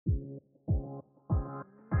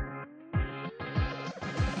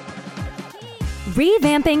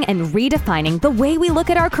revamping and redefining the way we look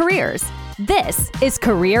at our careers. This is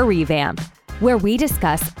Career Revamp, where we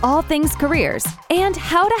discuss all things careers and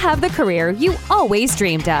how to have the career you always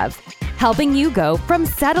dreamed of, helping you go from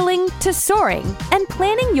settling to soaring and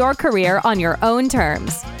planning your career on your own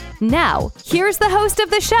terms. Now, here's the host of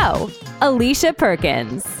the show, Alicia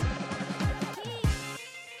Perkins.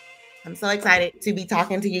 I'm so excited to be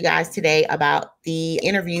talking to you guys today about the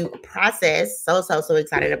interview process. So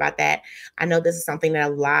excited about that. I know this is something that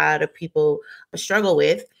a lot of people struggle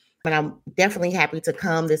with, but I'm definitely happy to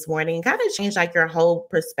come this morning and kind of change your whole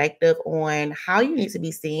perspective on how you need to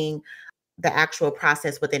be seeing the actual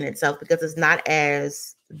process within itself, because it's not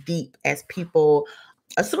as deep as people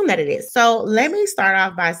assume that it is. So let me start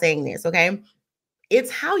off by saying this, okay?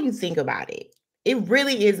 It's how you think about it. It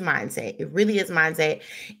really is mindset.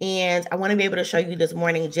 And I want to be able to show you this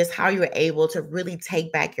morning just how you're able to really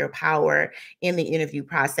take back your power in the interview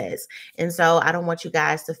process. And so I don't want you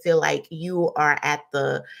guys to feel like you are at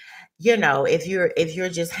the, if you're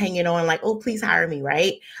just hanging on like, oh, please hire me,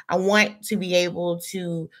 right? I want to be able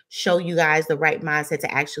to show you guys the right mindset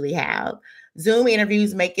to actually have. Zoom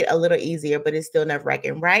interviews make it a little easier, but it's still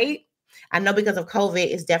nerve-wracking, right? I know because of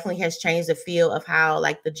COVID, it definitely has changed the feel of how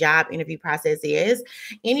the job interview process is.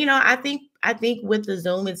 And, I think with the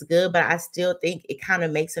Zoom, it's good, but I still think it kind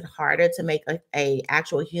of makes it harder to make a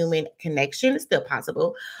actual human connection. It's still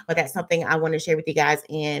possible, but that's something I want to share with you guys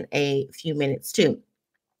in a few minutes too.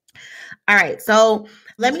 All right. So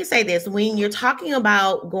let me say this. When you're talking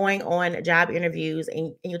about going on job interviews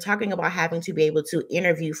and you're talking about having to be able to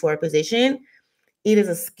interview for a position, it is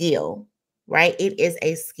a skill. Right? It is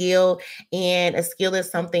a skill, and a skill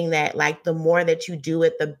is something that the more that you do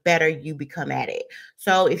it, the better you become at it.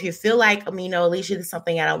 So if you feel like, Alicia, this is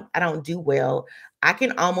something I don't do well, I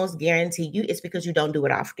can almost guarantee you it's because you don't do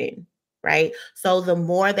it often. Right? So the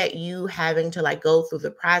more that you having to go through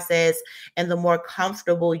the process and the more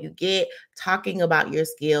comfortable you get talking about your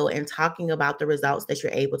skill and talking about the results that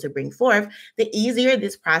you're able to bring forth, the easier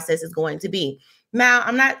this process is going to be. Now,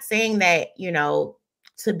 I'm not saying that,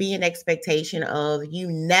 to be an expectation of you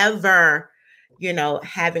never,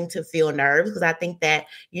 having to feel nerves, because I think that,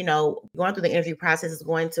 going through the interview process is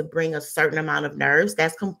going to bring a certain amount of nerves.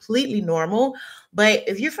 That's completely normal. But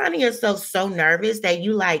if you're finding yourself so nervous that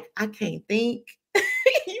you I can't think,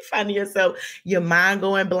 you finding yourself, your mind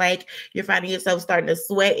going blank, you're finding yourself starting to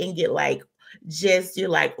sweat and get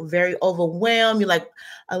you're very overwhelmed. You're like,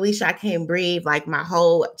 Alicia, I can't breathe. My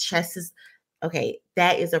whole chest is, okay,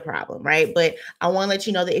 that is a problem, right? But I want to let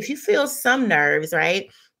you know that if you feel some nerves, right,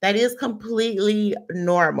 that is completely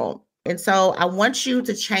normal. And so I want you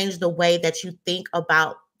to change the way that you think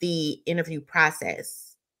about the interview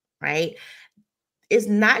process, right? It's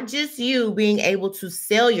not just you being able to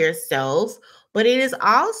sell yourself, but it is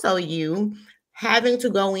also you having to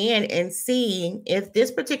go in and see if this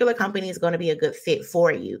particular company is going to be a good fit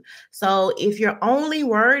for you. So if you're only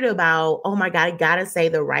worried about, oh my God, I got to say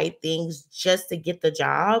the right things just to get the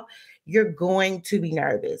job, you're going to be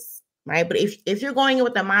nervous, right? But if you're going in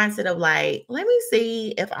with the mindset of let me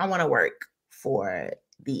see if I want to work for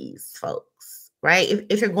these folks, right?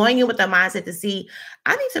 If you're going in with the mindset to see,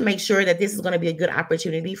 I need to make sure that this is going to be a good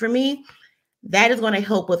opportunity for me, that is going to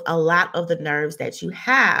help with a lot of the nerves that you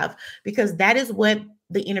have, because that is what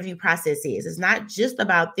the interview process is. It's not just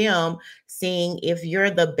about them seeing if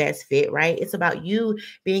you're the best fit, right? It's about you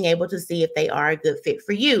being able to see if they are a good fit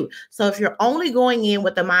for you. So if you're only going in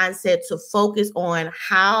with the mindset to focus on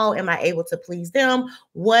how am I able to please them,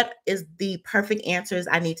 what is the perfect answers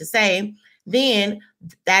I need to say, then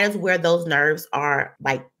that is where those nerves are.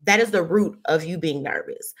 That is the root of you being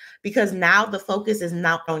nervous, because now the focus is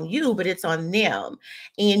not on you, but it's on them.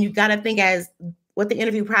 And you got to think as what the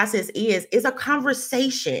interview process is a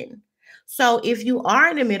conversation. So if you are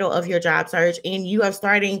in the middle of your job search and you are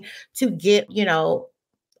starting to get,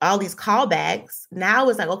 all these callbacks, now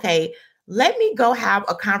it's okay, let me go have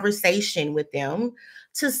a conversation with them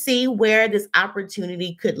to see where this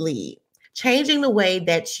opportunity could lead. Changing the way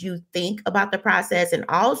that you think about the process, and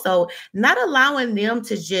also not allowing them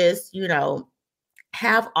to just,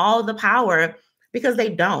 have all the power, because they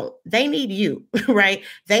don't. They need you, right?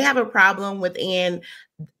 They have a problem within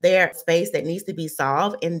their space that needs to be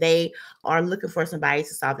solved, and they are looking for somebody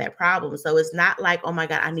to solve that problem. So it's not oh my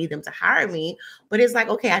God, I need them to hire me, but it's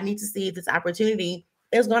okay, I need to see if this opportunity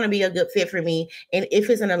is going to be a good fit for me, and if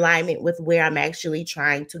it's in alignment with where I'm actually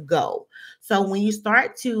trying to go. So when you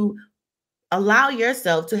start to allow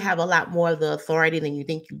yourself to have a lot more of the authority than you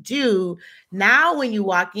think you do, now when you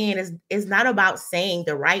walk in, it's not about saying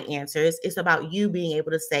the right answers. It's about you being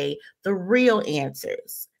able to say the real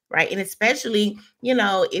answers, right? And especially,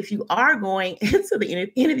 if you are going into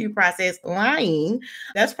the interview process lying,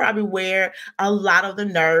 that's probably where a lot of the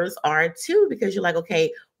nerves are too, because you're like,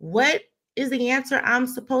 okay, what is the answer I'm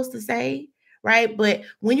supposed to say? Right. But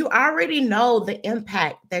when you already know the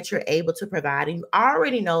impact that you're able to provide, and you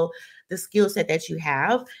already know the skill set that you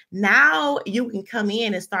have, now you can come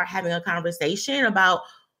in and start having a conversation about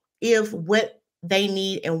if what they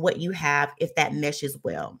need and what you have, if that meshes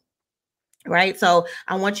well. Right. So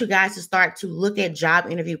I want you guys to start to look at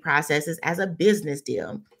job interview processes as a business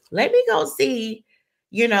deal. Let me go see,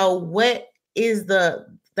 what is the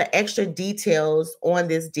extra details on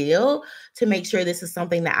this deal to make sure this is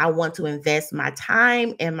something that I want to invest my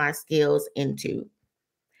time and my skills into.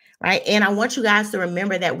 Right. And I want you guys to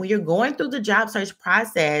remember that when you're going through the job search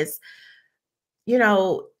process,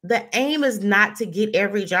 the aim is not to get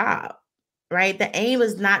every job. Right? The aim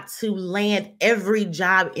is not to land every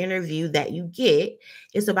job interview that you get.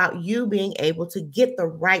 It's about you being able to get the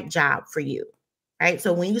right job for you. Right?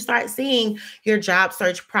 So when you start seeing your job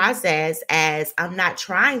search process as I'm not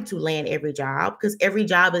trying to land every job because every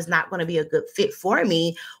job is not going to be a good fit for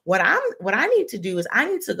me, what I need to do is I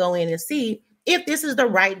need to go in and see if this is the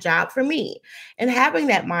right job for me. And having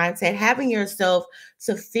that mindset, having yourself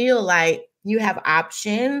to feel like you have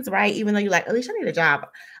options, right? Even though you're like, Alicia, I need a job.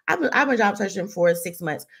 I've been job searching for 6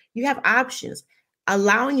 months. You have options.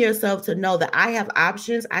 Allowing yourself to know that I have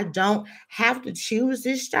options. I don't have to choose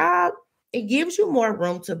this job. It gives you more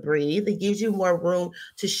room to breathe. It gives you more room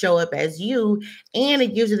to show up as you. And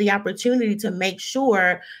it gives you the opportunity to make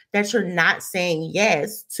sure that you're not saying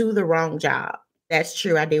yes to the wrong job. That's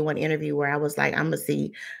true. I did one interview where I was like, I'm going to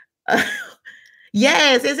see.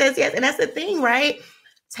 Yes. And that's the thing, right?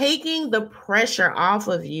 Taking the pressure off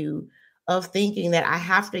of you of thinking that I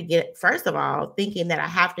have to get, first of all, thinking that I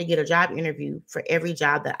have to get a job interview for every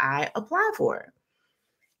job that I apply for.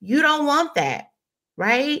 You don't want that,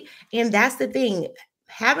 right? And that's the thing,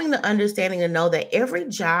 having the understanding to know that every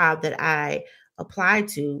job that I apply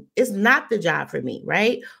to is not the job for me,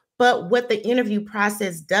 right? But what the interview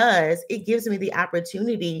process does, it gives me the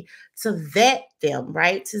opportunity to vet them,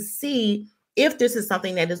 right? To see if this is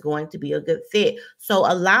something that is going to be a good fit. So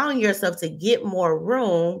allowing yourself to get more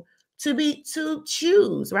room to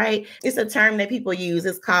choose, right? It's a term that people use.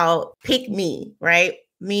 It's called pick me, right?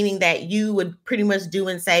 Meaning that you would pretty much do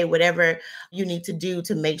and say whatever you need to do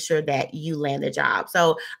to make sure that you land a job.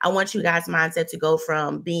 So I want you guys' mindset to go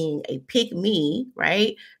from being a pick me,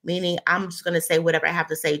 right? Meaning I'm just going to say whatever I have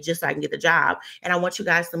to say just so I can get the job. And I want you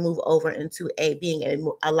guys to move over into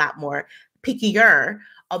being a lot more pickier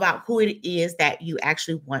about who it is that you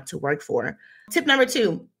actually want to work for. Tip number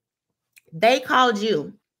 2, they called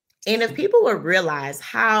you. And if people would realize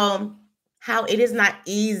how it is not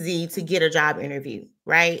easy to get a job interview,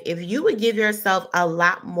 right? If you would give yourself a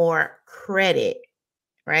lot more credit,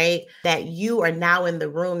 right? That you are now in the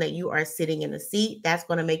room, that you are sitting in the seat, that's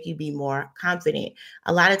going to make you be more confident.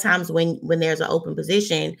 A lot of times when there's an open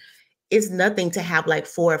position, it's nothing to have like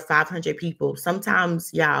 400 or 500 people.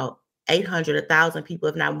 Sometimes, y'all, 800, 1,000 people,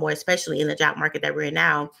 if not more, especially in the job market that we're in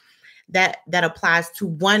now, that applies to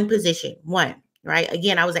one position, right?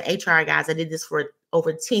 Again, I was an HR, guys. I did this for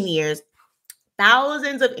over 10 years,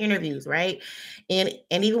 thousands of interviews, right? And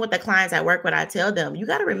even with the clients I work with, I tell them, you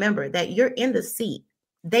got to remember that you're in the seat.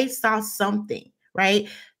 They saw something, right?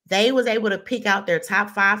 They was able to pick out their top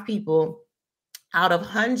 5 people out of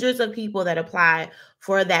hundreds of people that apply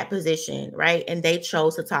for that position, right? And they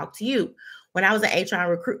chose to talk to you. When I was in HR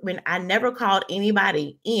recruitment, I never called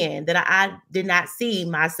anybody in that I did not see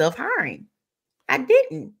myself hiring. I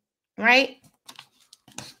didn't, right?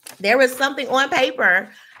 There was something on paper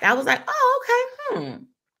that was like, oh, okay,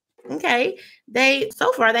 okay. They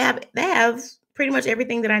have pretty much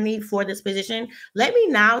everything that I need for this position. Let me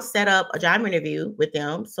now set up a job interview with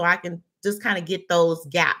them so I can just kind of get those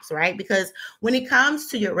gaps, right? Because when it comes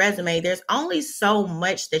to your resume, there's only so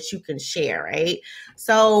much that you can share, right?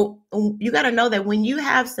 So you got to know that when you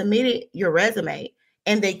have submitted your resume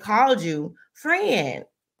and they called you, friend,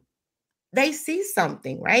 they see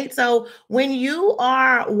something, right? So when you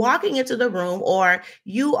are walking into the room or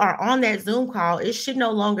you are on that Zoom call, it should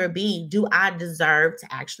no longer be, do I deserve to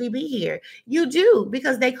actually be here? You do,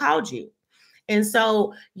 because they called you. And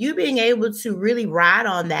so you being able to really ride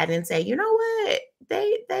on that and say, you know what,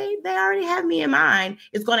 they already have me in mind,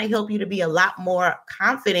 is going to help you to be a lot more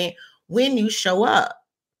confident when you show up.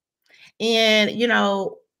 And,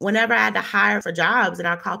 whenever I had to hire for jobs and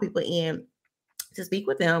I call people in to speak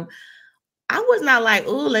with them, I was not like,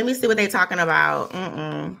 ooh, let me see what they're talking about.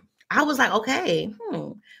 I was like, okay,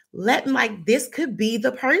 this could be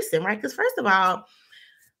the person, right? Because first of all,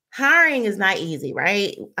 hiring is not easy,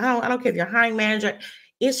 right? I don't care if you're a hiring manager,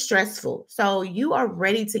 it's stressful. So you are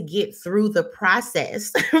ready to get through the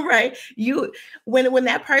process, right? When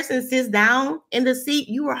that person sits down in the seat,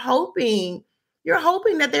 you're hoping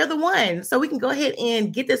that they're the one. So we can go ahead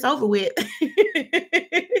and get this over with.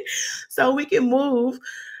 So we can move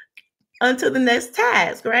onto the next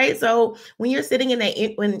task, right? So when you're sitting in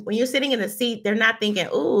when you're sitting in a seat, they're not thinking,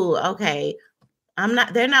 "Ooh, okay,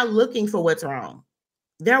 they're not looking for what's wrong.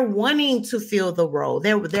 They're wanting to fill the role.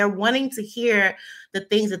 They're wanting to hear the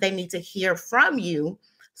things that they need to hear from you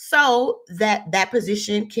so that that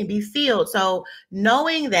position can be filled. So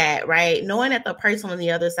knowing that, right? Knowing that the person on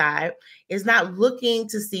the other side is not looking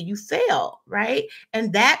to see you fail, right?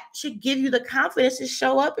 And that should give you the confidence to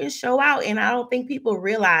show up and show out. And I don't think people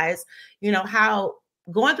realize, how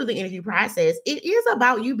going through the interview process, it is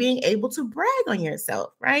about you being able to brag on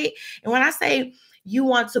yourself, right? And when I say you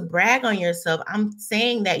want to brag on yourself, I'm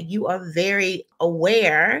saying that you are very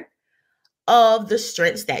aware of the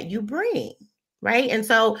strengths that you bring, right? And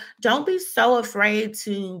so don't be so afraid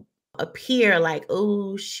to appear like,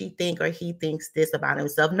 oh, she think or he thinks this about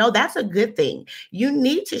himself. No, that's a good thing. You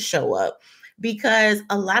need to show up because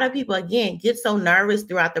a lot of people, again, get so nervous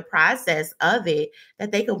throughout the process of it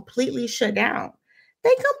that they completely shut down.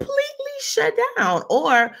 They completely shut down.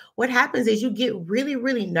 Or what happens is you get really,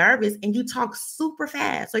 really nervous and you talk super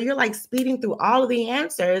fast. So you're like speeding through all of the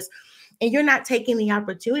answers and you're not taking the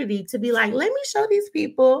opportunity to be like, let me show these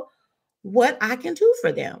people what I can do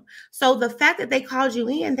for them. So the fact that they called you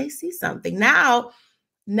in, they see something. Now,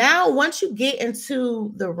 once you get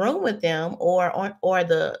into the room with them or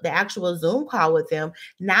the actual Zoom call with them,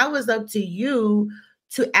 now it's up to you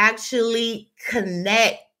to actually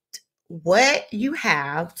connect what you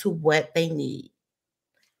have to what they need.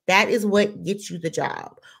 That is what gets you the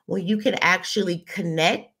job. When you can actually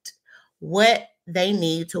connect what they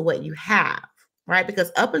need to what you have, right?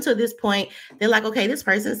 Because up until this point, they're like, okay, this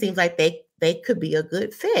person seems like they could be a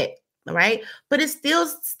good fit, right? But it's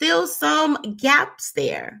still some gaps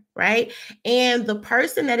there, right? And the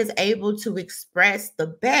person that is able to express the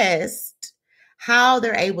best how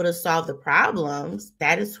they're able to solve the problems,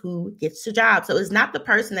 that is who gets the job. So it's not the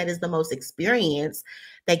person that is the most experienced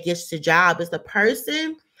that gets the job. It's the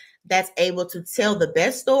person that's able to tell the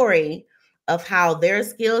best story of how their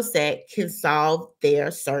skill set can solve their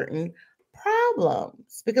certain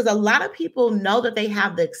problems. Because a lot of people know that they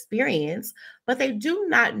have the experience, but they do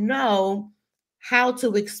not know how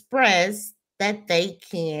to express that they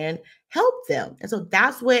can help them. And so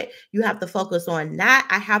that's what you have to focus on. Not,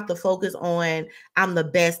 I have to focus on, I'm the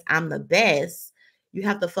best. You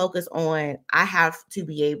have to focus on, I have to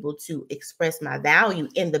be able to express my value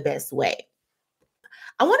in the best way.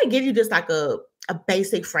 I want to give you just like a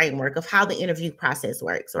basic framework of how the interview process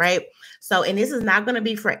works, right? So, and this is not going to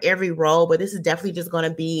be for every role, but this is definitely just going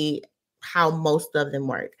to be how most of them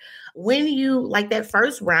work. When you like that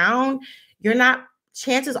first round,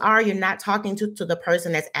 chances are you're not talking to the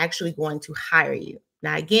person that's actually going to hire you.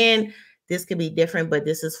 Now, again, this could be different, but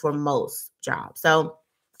this is for most jobs. So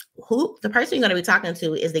the person you're going to be talking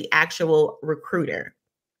to is the actual recruiter,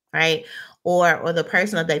 right? Or the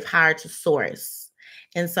person that they've hired to source.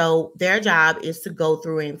 And so their job is to go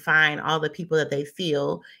through and find all the people that they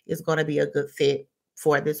feel is going to be a good fit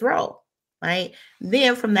for this role, right?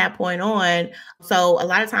 Then from that point on, so a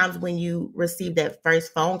lot of times when you receive that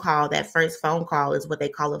first phone call is what they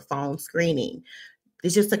call a phone screening.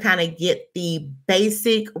 It's just to kind of get the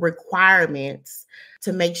basic requirements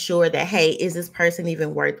to make sure that, hey, is this person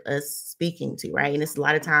even worth us speaking to, right? And it's a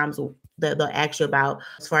lot of times they'll ask you about,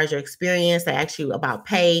 as far as your experience, they ask you about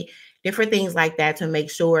pay, different things like that to make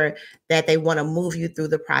sure that they want to move you through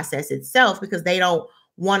the process itself because they don't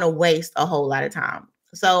want to waste a whole lot of time.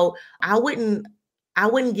 So I wouldn't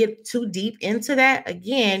get too deep into that.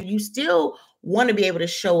 Again, you still want to be able to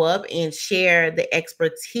show up and share the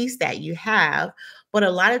expertise that you have. But a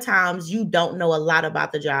lot of times you don't know a lot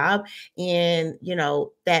about the job. And,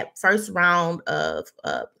 that first round of,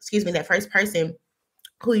 that first person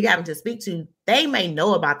who you having to speak to, they may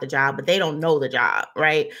know about the job, but they don't know the job,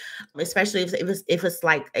 right? Especially if it's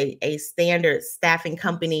like a standard staffing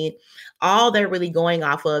company, all they're really going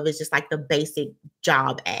off of is just like the basic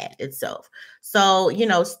job ad itself. So,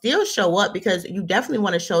 still show up because you definitely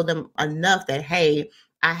want to show them enough that, hey,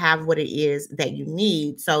 I have what it is that you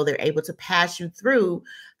need. So they're able to pass you through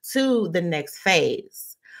to the next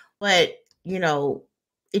phase. But,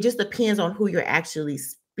 it just depends on who you're actually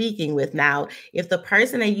speaking with. Now, if the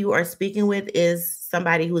person that you are speaking with is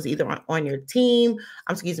somebody who's either on your team,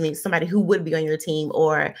 somebody who would be on your team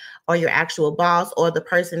or your actual boss or the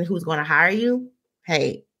person who's going to hire you,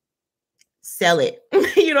 hey, sell it.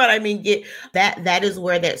 You know what I mean? Get that is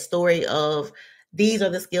where that story of these are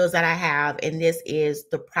the skills that I have, and this is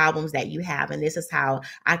the problems that you have, and this is how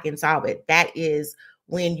I can solve it. That is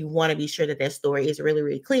when you want to be sure that that story is really,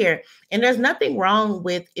 really clear. And there's nothing wrong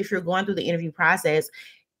with if you're going through the interview process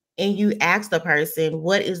and you ask the person,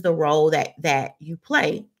 what is the role that you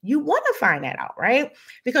play? You want to find that out, right?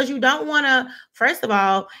 Because you don't want to, first of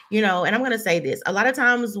all, and I'm going to say this, a lot of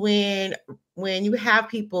times when you have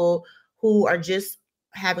people who are just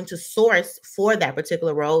having to source for that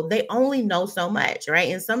particular role, they only know so much, right?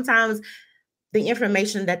 And sometimes the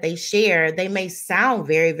information that they share, they may sound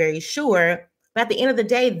very, very sure, but at the end of the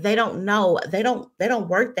day, they don't know. They don't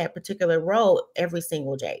work that particular role every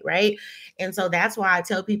single day, right? And so that's why I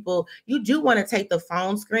tell people you do want to take the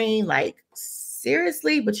phone screen like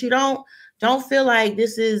seriously, but you don't feel like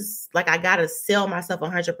this is like I gotta sell myself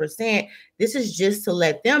 100%. This is just to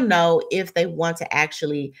let them know if they want to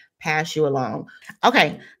actually pass you along.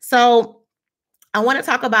 Okay, so I want to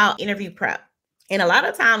talk about interview prep. And a lot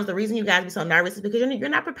of times the reason you guys be so nervous is because you're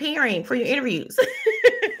not preparing for your interviews.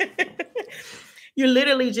 You're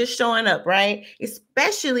literally just showing up, right?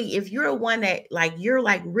 Especially if you're one that you're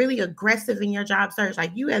really aggressive in your job search.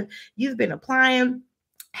 Like you've been applying.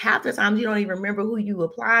 Half the times you don't even remember who you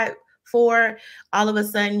applied for. All of a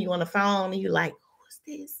sudden you on the phone and you're like, who's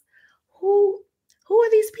this? Who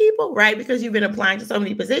are these people? Right? Because you've been applying to so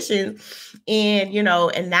many positions and,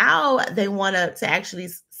 and now they want to actually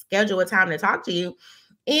schedule a time to talk to you.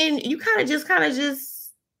 And you kind of just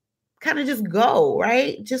go,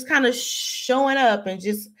 right? Just kind of showing up and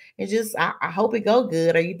I hope it go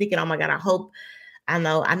good. Are you thinking, oh my God, I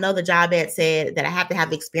know the job ad said that I have to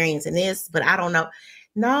have experience in this, but I don't know.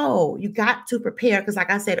 No, you got to prepare because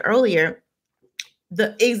like I said earlier,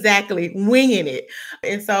 exactly winging it.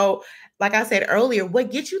 And so, like I said earlier,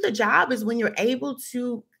 what gets you the job is when you're able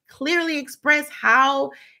to clearly express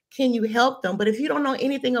how can you help them. But if you don't know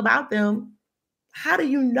anything about them, how do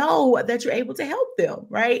you know that you're able to help them,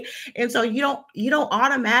 right? And so you don't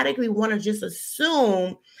automatically want to just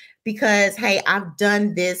assume because, hey, I've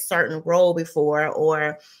done this certain role before,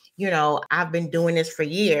 or, I've been doing this for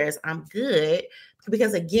years, I'm good.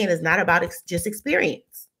 Because again, it's not about just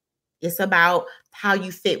experience. It's about how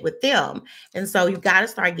you fit with them. And so you got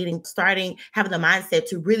to having the mindset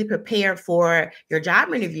to really prepare for your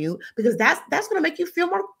job interview, because that's going to make you feel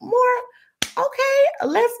more okay,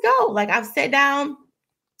 let's go. Like I've sat down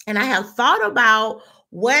and I have thought about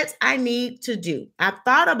what I need to do. I've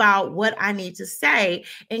thought about what I need to say.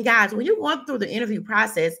 And guys, when you're going through the interview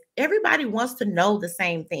process, everybody wants to know the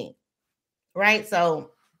same thing, right?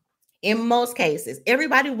 So in most cases,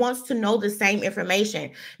 everybody wants to know the same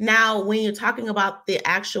information. Now, when you're talking about the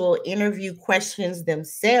actual interview questions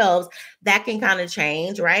themselves, that can kind of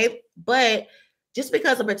change, right? But just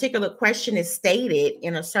because a particular question is stated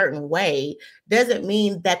in a certain way doesn't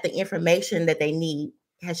mean that the information that they need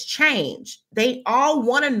has changed. They all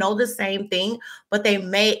want to know the same thing, but they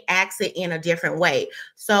may ask it in a different way.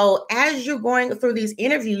 So as you're going through these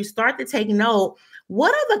interviews, start to take note.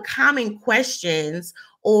 What are the common questions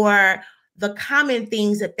or the common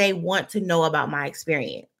things that they want to know about my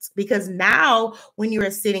experience? Because now when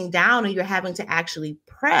you're sitting down and you're having to actually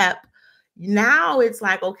prep, now it's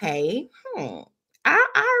like, okay,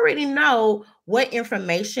 I already know what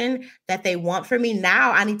information that they want from me.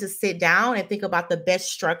 Now I need to sit down and think about the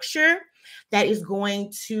best structure that is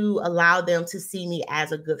going to allow them to see me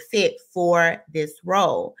as a good fit for this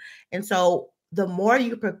role. And so the more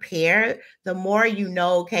you prepare, the more you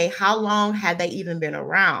know, okay, how long have they even been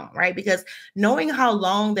around, right? Because knowing how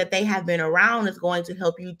long that they have been around is going to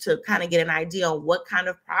help you to kind of get an idea on what kind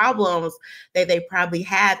of problems that they probably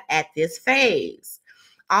have at this phase.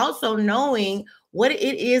 Also knowing what it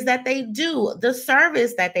is that they do, the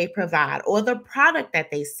service that they provide, or the product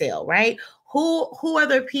that they sell, right? Who are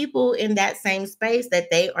the people in that same space that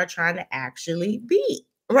they are trying to actually be,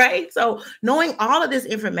 right? So knowing all of this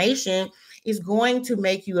information is going to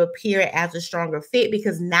make you appear as a stronger fit,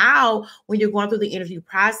 because now when you're going through the interview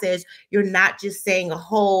process, you're not just saying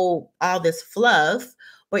all this fluff,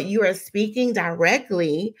 but you are speaking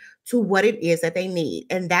directly to what it is that they need.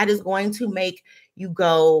 And that is going to make you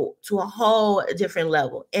go to a whole different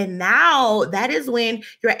level. And now that is when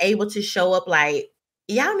you're able to show up like,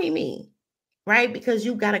 y'all need me, right? Because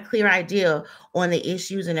you've got a clear idea on the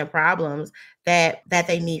issues and the problems that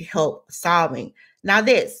they need help solving. Now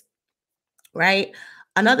this, right?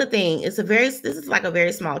 Another thing is this is like a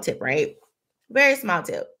very small tip, right? Very small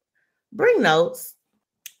tip. Bring notes,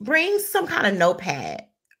 bring some kind of notepad,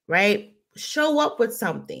 right? Show up with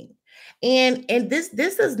something. And this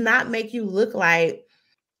does not make you look like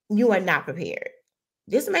you are not prepared.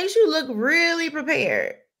 This makes you look really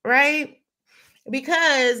prepared, right?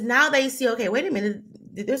 Because now they see, okay, wait a minute,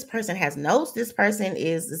 this person has notes. This person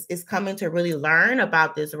is coming to really learn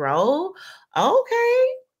about this role. Okay,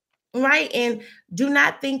 right. And do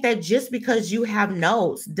not think that just because you have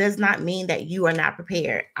notes does not mean that you are not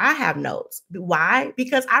prepared. I have notes. Why?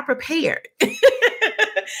 Because I prepared.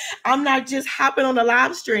 I'm not just hopping on the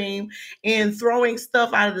live stream and throwing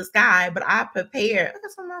stuff out of the sky, but I prepared. Look,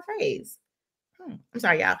 that's on my face. I'm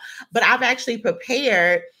sorry, y'all. But I've actually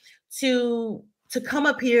prepared to come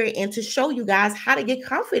up here and to show you guys how to get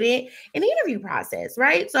confident in the interview process,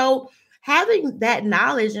 right? So having that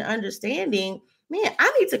knowledge and understanding, man,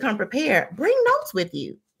 I need to come prepared. Bring notes with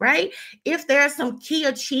you, right? If there are some key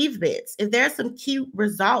achievements, if there are some key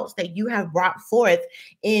results that you have brought forth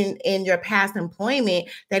in your past employment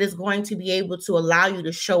that is going to be able to allow you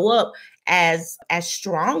to show up as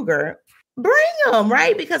stronger, bring them,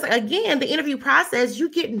 right? Because again, the interview process, you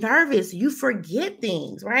get nervous, you forget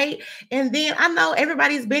things, right? And then I know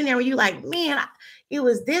everybody's been there where you like, man, it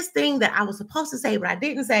was this thing that I was supposed to say, but I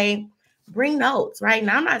didn't say. Bring notes, right?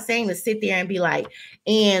 Now, I'm not saying to sit there and be like,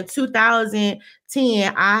 in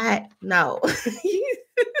 2010, no.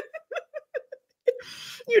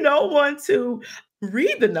 You don't want to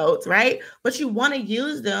read the notes, right? But you want to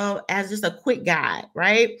use them as just a quick guide,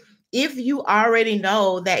 right? If you already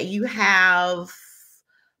know that you have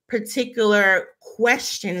particular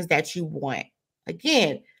questions that you want,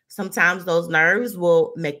 again, sometimes those nerves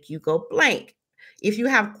will make you go blank. If you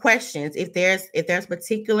have questions, if there's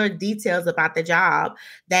particular details about the job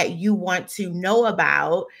that you want to know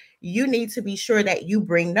about, you need to be sure that you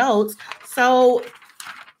bring notes so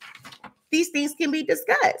these things can be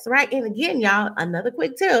discussed, right? And again, y'all, another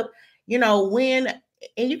quick tip, and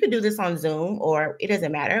you can do this on Zoom or it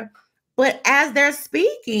doesn't matter, but as they're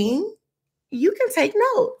speaking, you can take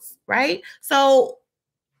notes, right? So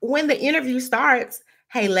when the interview starts,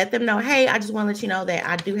 hey, let them know, hey, I just want to let you know that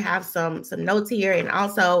I do have some notes here. And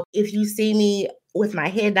also, if you see me with my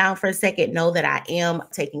head down for a second, know that I am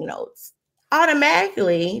taking notes.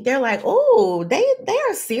 Automatically, they're like, oh, they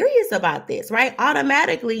are serious about this, right?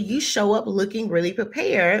 Automatically, you show up looking really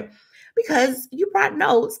prepared because you brought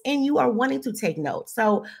notes and you are wanting to take notes.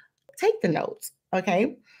 So take the notes,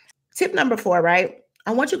 okay? Tip number 4, right?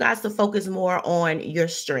 I want you guys to focus more on your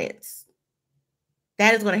strengths.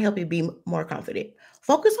 That is going to help you be more confident.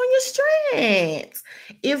 Focus on your strengths.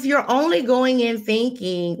 If you're only going in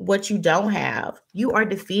thinking what you don't have, you are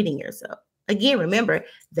defeating yourself. Again, remember,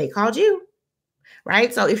 they called you,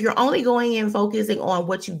 right? So if you're only going in focusing on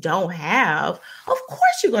what you don't have, of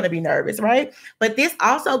course you're going to be nervous, right? But this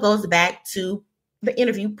also goes back to the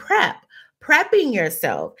interview prep. Prepping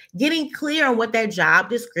yourself, getting clear on what that job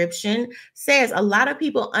description says. A lot of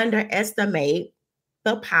people underestimate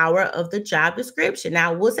the power of the job description.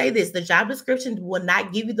 Now, we'll say this, the job description will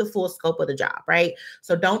not give you the full scope of the job, right?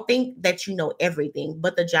 So don't think that you know everything,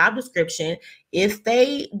 but the job description, if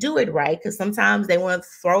they do it right, because sometimes they want to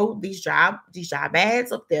throw these job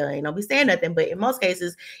ads up there, be saying nothing, but in most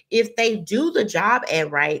cases, if they do the job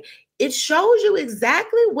ad right, it shows you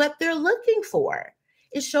exactly what they're looking for.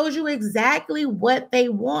 It shows you exactly what they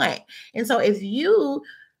want. And so if you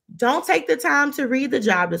don't take the time to read the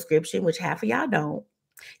job description, which half of y'all don't,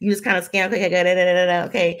 you just kind of scan,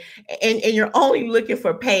 okay, and you're only looking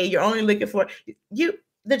for pay. You're only looking for you.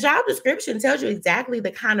 The job description tells you exactly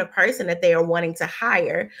the kind of person that they are wanting to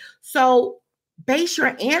hire. So base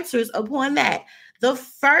your answers upon that. The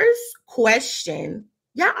first question,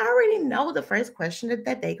 y'all already know the first question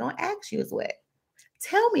that they're going to ask you is what?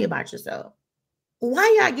 Tell me about yourself.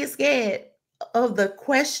 Why y'all get scared of the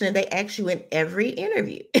question they ask you in every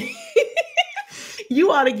interview?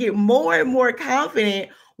 You ought to get more and more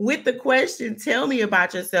confident with the question, tell me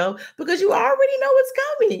about yourself, because you already know what's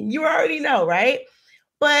coming. You already know, right?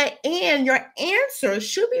 And your answer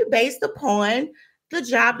should be based upon the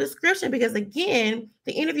job description, because again,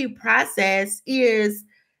 the interview process is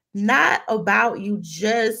not about you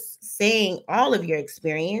just saying all of your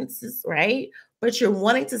experiences, right? But you're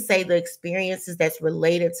wanting to say the experiences that's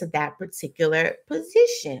related to that particular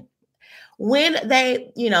position. When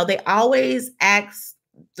they always ask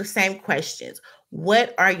the same questions.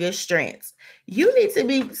 What are your strengths? You need to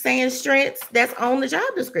be saying strengths that's on the job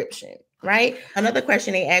description, right? Another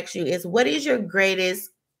question they ask you is, what is your greatest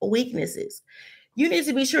weaknesses? You need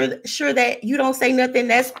to be sure that you don't say nothing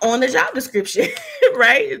that's on the job description,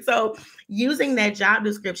 right? And so using that job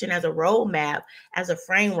description as a roadmap, as a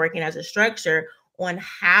framework, and as a structure on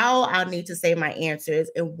how I'll need to say my answers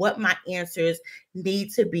and what my answers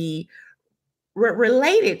need to be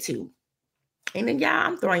related to. And then y'all,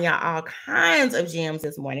 I'm throwing y'all all kinds of gems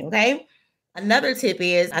this morning, okay? Another tip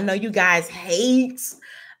is, I know you guys hate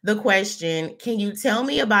the question, can you tell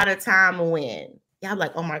me about a time when? Y'all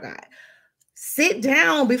like, oh my God. Sit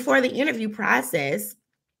down before the interview process,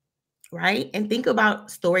 right? And think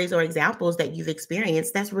about stories or examples that you've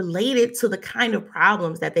experienced that's related to the kind of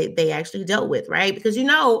problems that they actually dealt with, right? Because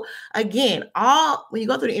again, when you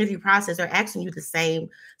go through the interview process, they're asking you the same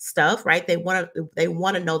stuff, right? They want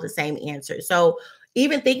to know the same answer. So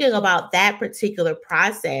even thinking about that particular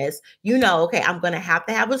process, okay, I'm going to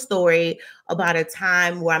have a story about a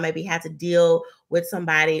time where I maybe had to deal with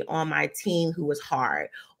somebody on my team who was hard,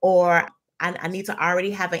 or I need to already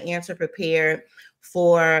have an answer prepared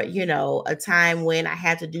for, a time when I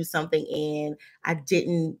had to do something and I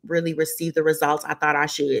didn't really receive the results I thought I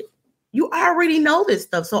should. You already know this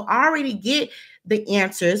stuff. So already get the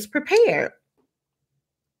answers prepared.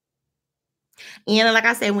 And like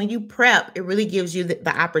I said, when you prep, it really gives you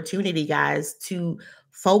the opportunity, guys, to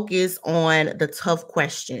focus on the tough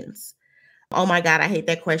questions. Oh my God, I hate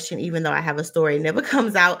that question, even though I have a story. It never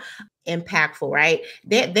comes out impactful, right?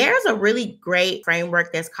 There's a really great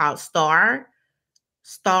framework that's called STAR,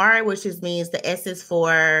 which means the S is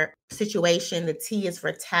for situation, the T is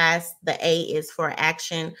for task, the A is for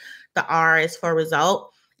action, the R is for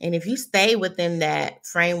result. And if you stay within that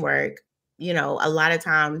framework, a lot of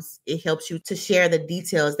times it helps you to share the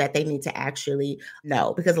details that they need to actually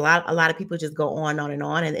know, because a lot of people just go on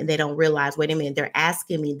and they don't realize, wait a minute, they're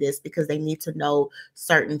asking me this because they need to know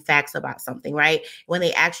certain facts about something, right? When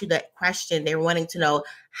they ask you that question, they're wanting to know,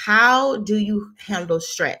 how do you handle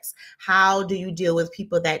stress? How do you deal with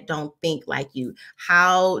people that don't think like you?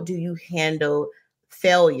 How do you handle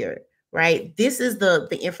failure? Right? This is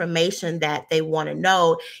the information that they want to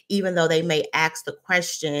know, even though they may ask the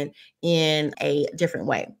question in a different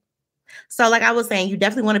way. So like I was saying, you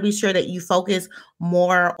definitely want to be sure that you focus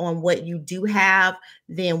more on what you do have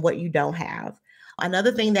than what you don't have.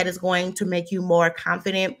 Another thing that is going to make you more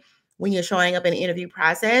confident when you're showing up in the interview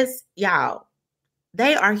process, y'all,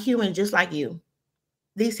 they are human just like you.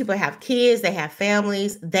 These people have kids, they have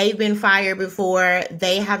families, they've been fired before,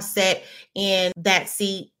 they have sat in that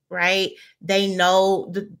seat, right? They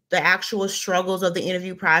know the actual struggles of the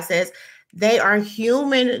interview process. They are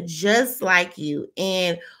human just like you.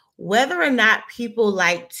 And whether or not people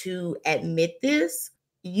like to admit this,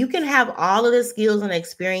 you can have all of the skills and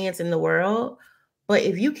experience in the world, but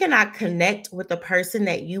if you cannot connect with the person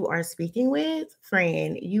that you are speaking with,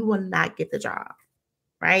 friend, you will not get the job.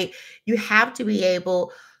 Right? You have to be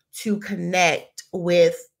able to connect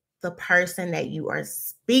with the person that you are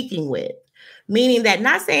speaking with. Meaning that,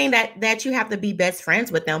 not saying that you have to be best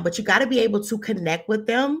friends with them, but you got to be able to connect with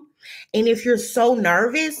them. And if you're so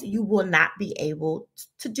nervous, you will not be able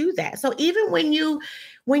to do that. So even when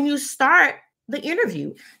you start the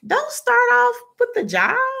interview, don't start off with the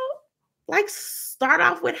job. Like, start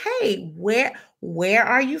off with, hey, where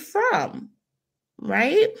are you from?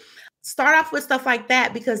 Right? Start off with stuff like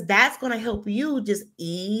that, because that's going to help you just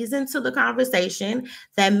ease into the conversation.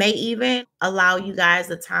 That may even allow you guys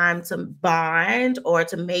the time to bond, or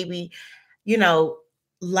to maybe,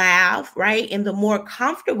 laugh, right? And the more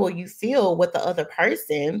comfortable you feel with the other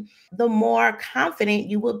person, the more confident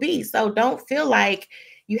you will be. So don't feel like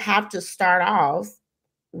you have to start off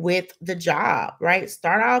with the job, right?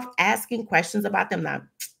 Start off asking questions about them. Now,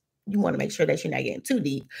 you want to make sure that you're not getting too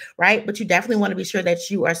deep, right? But you definitely want to be sure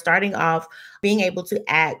that you are starting off being able to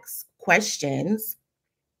ask questions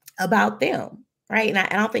about them, right? And I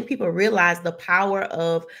don't think people realize the power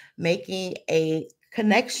of making a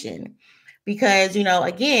connection, because,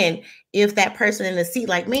 again, if that person in the seat,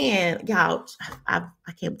 like, man, y'all, I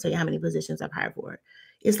can't tell you how many positions I've hired for.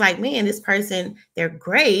 It's like, man, this person, they're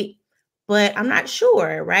great, but I'm not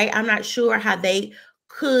sure, right? I'm not sure how they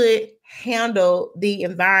could handle the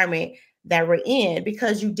environment that we're in,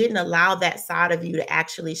 because you didn't allow that side of you to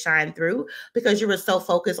actually shine through, because you were so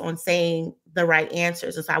focused on saying the right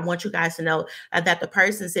answers. And so I want you guys to know that the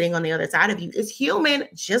person sitting on the other side of you is human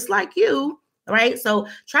just like you, right? So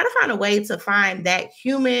try to find a way to find that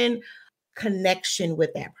human connection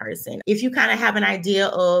with that person. If you kind of have an idea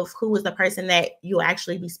of who is the person that you'll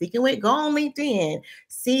actually be speaking with, go on LinkedIn,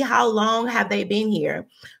 see how long have they been here.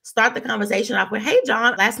 Start the conversation off with, hey,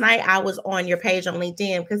 John, last night I was on your page on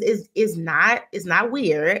LinkedIn, because it's not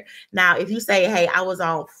weird. Now, if you say, hey, I was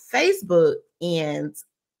on Facebook and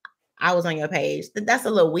I was on your page, that's a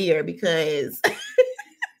little weird, because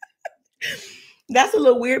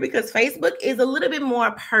Facebook is a little bit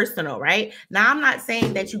more personal, right? Now, I'm not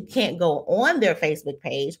saying that you can't go on their Facebook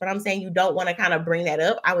page, but I'm saying you don't want to kind of bring that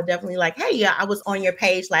up. I would definitely like, hey, yeah, I was on your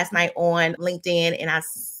page last night on LinkedIn, and I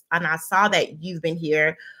saw that you've been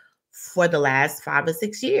here for the last 5 or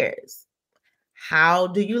 6 years. how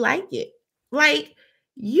do you like it? Like,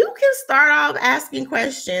 you can start off asking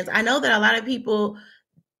questions. I know that a lot of people,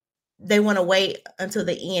 they want to wait until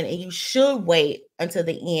the end, and you should wait until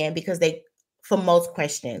the end for most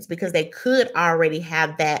questions, because they could already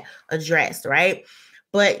have that addressed, right?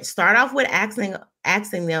 But start off with asking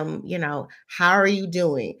them, how are you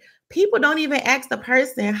doing? People don't even ask the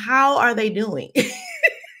person, how are they doing?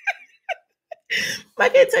 I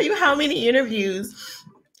can't tell you how many interviews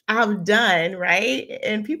I've done, right?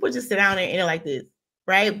 And people just sit down and enter like this,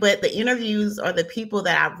 right? But the interviews, or the people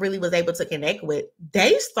that I really was able to connect with,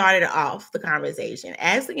 they started off the conversation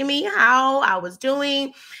asking me how I was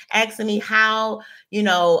doing, asking me how,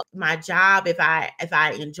 my job, if I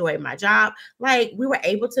enjoyed my job. Like, we were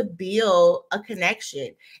able to build a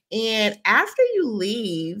connection. And after you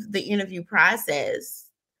leave the interview process,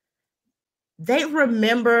 they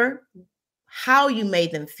remember how you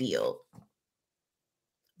made them feel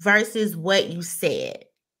versus what you said.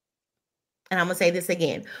 And I'm going to say this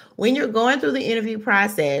again. When you're going through the interview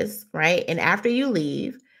process, right, and after you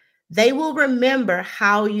leave, they will remember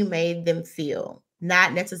how you made them feel,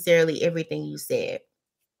 not necessarily everything you said.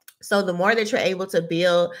 So the more that you're able to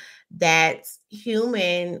build that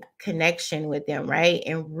human connection with them, right,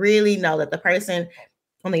 and really know that the person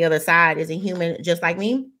on the other side is a human just like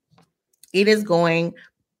me, it is going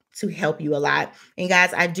to help you a lot. And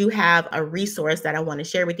guys, I do have a resource that I want to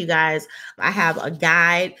share with you guys. I have a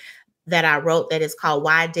guide that I wrote that is called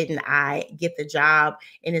Why Didn't I Get the Job?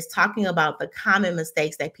 And it's talking about the common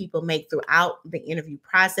mistakes that people make throughout the interview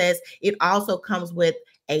process. It also comes with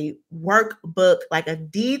a workbook, like a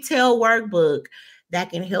detailed workbook that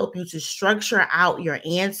can help you to structure out your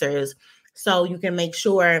answers, so you can make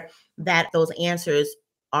sure that those answers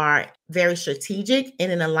are very strategic and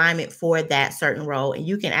in alignment for that certain role. And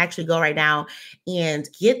you can actually go right now and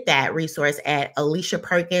get that resource at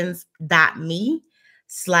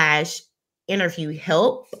aliciaperkins.me/interview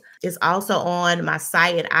help. It's also on my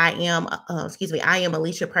site at I am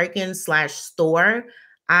Alicia Perkins /store.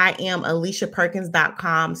 I am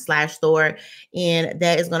aliciaperkins.com/store. And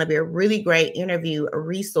that is going to be a really great interview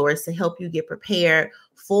resource to help you get prepared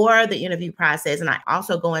for the interview process. And I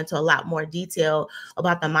also go into a lot more detail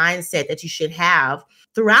about the mindset that you should have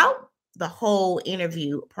throughout the whole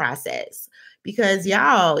interview process. Because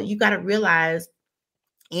y'all, you got to realize,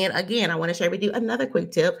 and again, I want to share with you another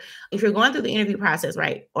quick tip. If you're going through the interview process,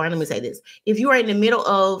 right? Or let me say this, if you are in the middle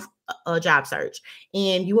of a job search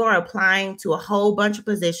and you are applying to a whole bunch of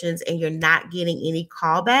positions and you're not getting any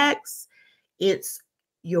callbacks, it's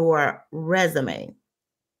your resume.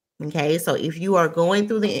 Okay, so if you are going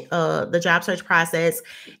through the job search process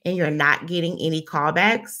and you're not getting any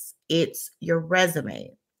callbacks, it's your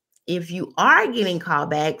resume. If you are getting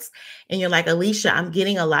callbacks and you're like, Alicia, I'm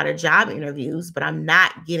getting a lot of job interviews, but I'm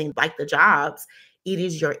not getting like the jobs, it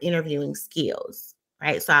is your interviewing skills,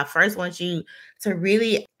 right? So I first want you to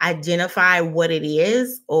really identify what it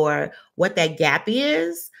is or what that gap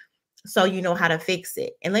is, so you know how to fix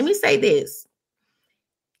it. And let me say this,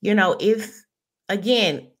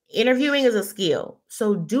 again, interviewing is a skill.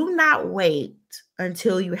 So do not wait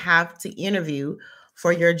until you have to interview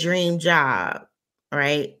for your dream job,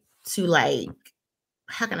 right? To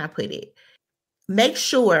how can I put it? Make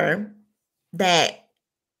sure that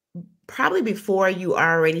probably before you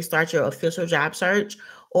already start your official job search,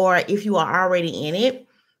 or if you are already in it,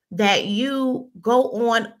 that you go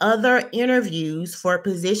on other interviews for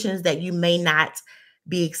positions that you may not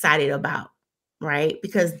be excited about, right?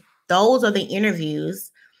 Because those are the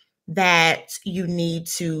interviews that you need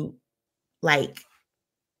to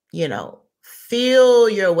feel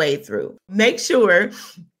your way through. Make sure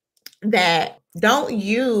that don't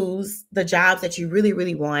use the jobs that you really,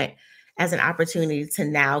 really want as an opportunity to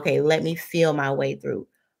now, okay, let me feel my way through.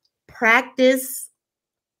 Practice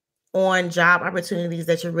on job opportunities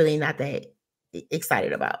that you're really not that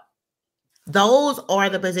excited about. Those are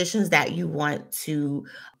the positions that you want to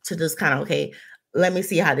just kind of, okay, let me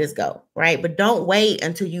see how this go, right? But don't wait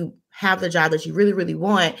until you have the job that you really, really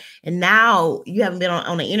want, and now you haven't been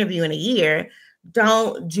on an interview in a year.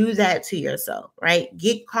 Don't do that to yourself, right?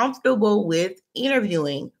 Get comfortable with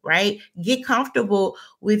interviewing, right? Get comfortable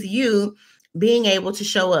with you being able to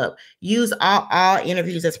show up. Use all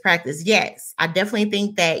interviews as practice. Yes, I definitely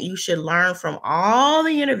think that you should learn from all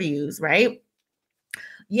the interviews, right?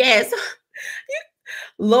 Yes.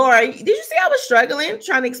 Laura, did you see I was struggling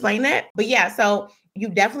trying to explain that? But yeah, so you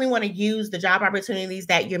definitely want to use the job opportunities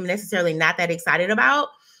that you're necessarily not that excited about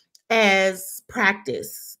as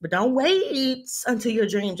practice, but don't wait until your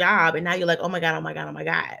dream job. And now you're like, oh my God, oh my God, oh my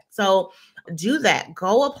God. So do that.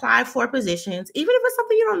 Go apply for positions, even if it's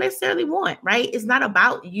something you don't necessarily want, right? It's not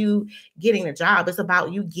about you getting a job. It's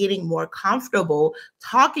about you getting more comfortable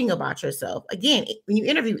talking about yourself. Again, when you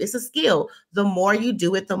interview, it's a skill. The more you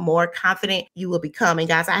do it, the more confident you will become. And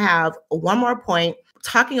guys, I have one more point.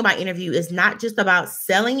 Talking about interview is not just about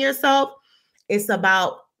selling yourself. It's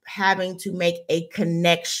about having to make a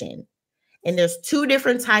connection. And there's two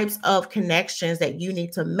different types of connections that you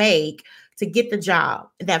need to make to get the job.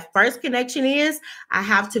 That first connection is I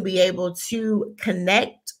have to be able to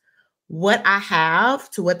connect what I have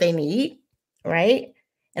to what they need, right?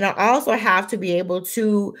 And I also have to be able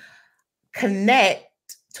to connect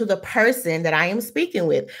to the person that I am speaking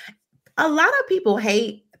with. A lot of people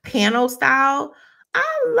hate panel style.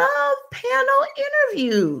 I love panel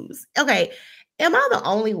interviews. Okay. Am I the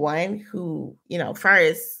only one who,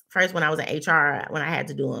 first when I was in HR, when I had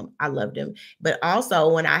to do them, I loved them. But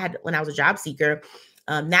also when I was a job seeker,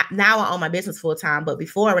 now I own my business full time. But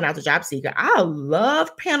before, when I was a job seeker, I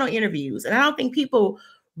love panel interviews. And I don't think people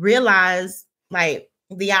realize like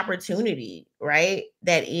the opportunity, right,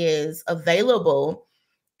 that is available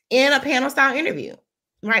in a panel style interview,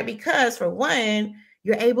 right? Because for one,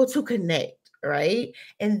 you're able to connect. Right.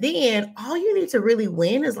 And then all you need to really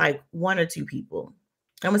win is like one or two people.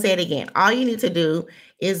 I'm going to say it again. All you need to do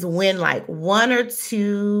is win like one or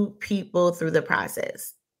two people through the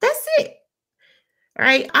process. That's it.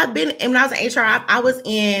 Right. When I was in HR, I was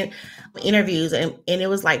in interviews and it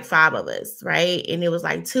was like 5 of us. Right. And it was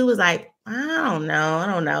like 2 was like, I don't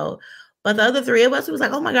know. But the other 3 of us was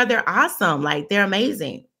like, oh my God, they're awesome. Like they're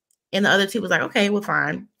amazing. And the other 2 was like, okay, we're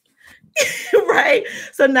fine. Right.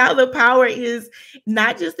 So now the power is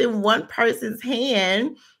not just in one person's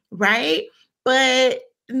hand, right? But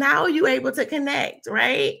now you're able to connect,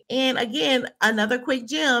 right? And again, another quick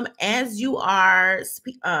gem, as you are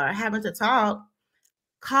having to talk,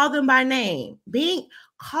 call them by name.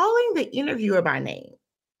 Calling the interviewer by name.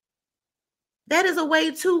 That is a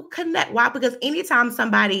way to connect. Why? Because anytime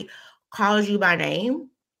somebody calls you by name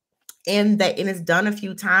and it's done a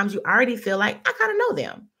few times, you already feel like I kind of know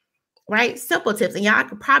them. Right? Simple tips. And y'all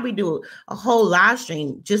could probably do a whole live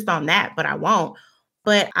stream just on that, but I won't.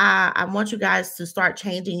 But I want you guys to start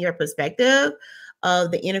changing your perspective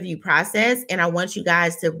of the interview process. And I want you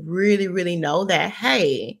guys to really, really know that,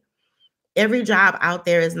 hey, every job out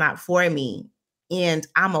there is not for me. And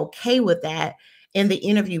I'm okay with that. And the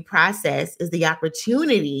interview process is the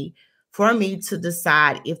opportunity for me to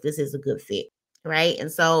decide if this is a good fit. Right?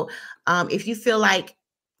 And so if you feel like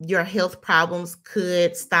your health problems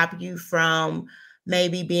could stop you from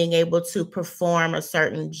maybe being able to perform a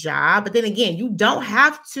certain job. But then again, you don't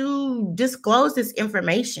have to disclose this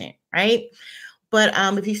information, right? But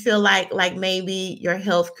if you feel like maybe your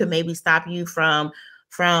health could maybe stop you from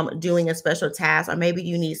doing a special task, or maybe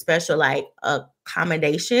you need special like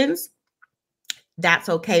accommodations, that's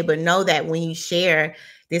okay. But know that when you share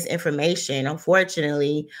this information,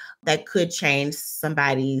 unfortunately, that could change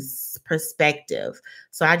somebody's perspective.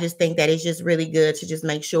 So I just think that it's just really good to just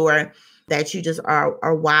make sure that you just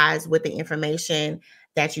are wise with the information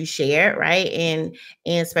that you share, right? And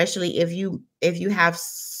especially if you have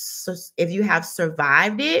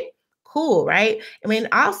survived it, cool, right? I mean,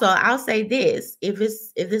 also I'll say this: if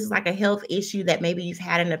this is like a health issue that maybe you've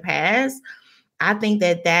had in the past, I think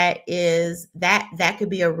that could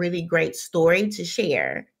be a really great story to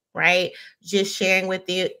share, right? Just sharing with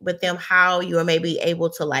them how you are maybe able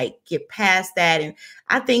to like get past that. And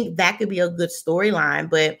I think that could be a good storyline.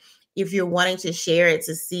 But if you're wanting to share it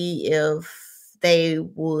to see if they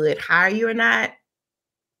would hire you or not,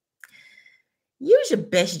 use your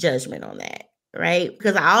best judgment on that, right?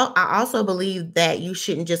 Because I also believe that you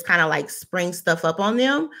shouldn't just kind of like spring stuff up on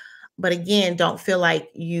them. But again, don't feel like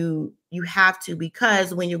you have to,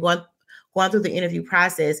 because when you're going through the interview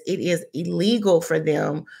process, it is illegal for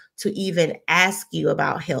them to even ask you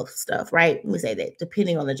about health stuff, right? Let me say that,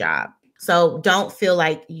 depending on the job. So don't feel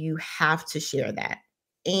like you have to share that,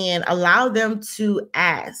 and allow them to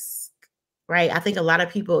ask, right? I think a lot of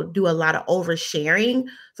people do a lot of oversharing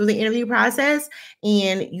through the interview process,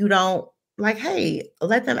 and you don't like, hey,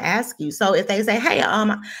 let them ask you. So if they say, hey,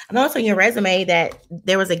 I noticed on your resume that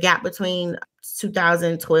there was a gap between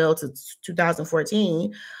 2012 to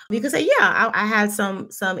 2014, you can say, yeah, I had some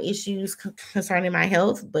issues concerning my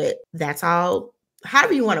health, but that's all.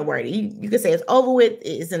 However you want to word it. You can say it's over with,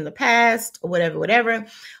 it's in the past, or whatever.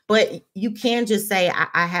 But you can just say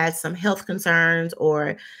I had some health concerns,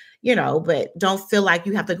 or, but don't feel like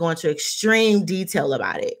you have to go into extreme detail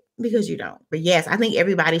about it, because you don't. But yes, I think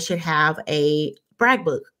everybody should have a brag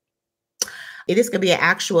book. This could be an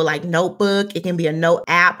actual like notebook. It can be a note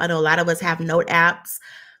app. I know a lot of us have note apps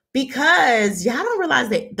because y'all don't realize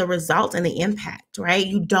that the results and the impact, right?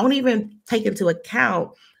 You don't even take into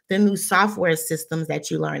account the new software systems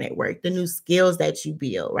that you learn at work, the new skills that you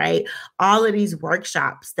build, right? All of these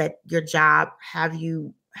workshops that your job have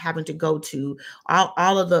you having to go to,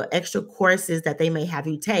 all of the extra courses that they may have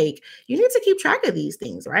you take, you need to keep track of these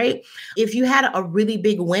things, right? If you had a really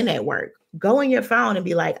big win at work, go on your phone and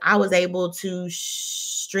be like, I was able to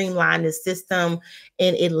streamline this system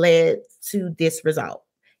and it led to this result.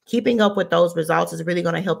 Keeping up with those results is really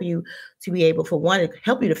going to help you to be able, for one,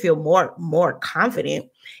 help you to feel more confident.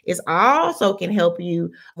 It also can help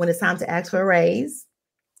you when it's time to ask for a raise,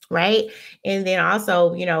 right? And then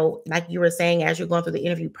also, you know, like you were saying, as you're going through the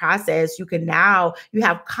interview process, you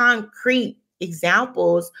have concrete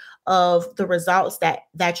examples of the results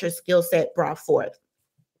that your skill set brought forth.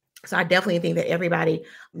 So I definitely think that everybody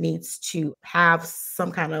needs to have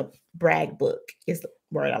some kind of brag book is the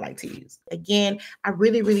word I like to use. Again, I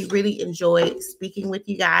really, really, really enjoyed speaking with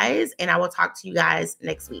you guys, and I will talk to you guys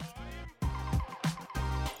next week.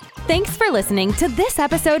 Thanks for listening to this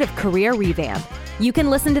episode of Career Revamp. You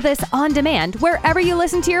can listen to this on demand wherever you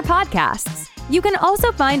listen to your podcasts. You can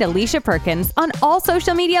also find Alicia Perkins on all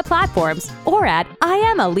social media platforms or at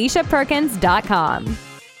IamAliciaPerkins.com.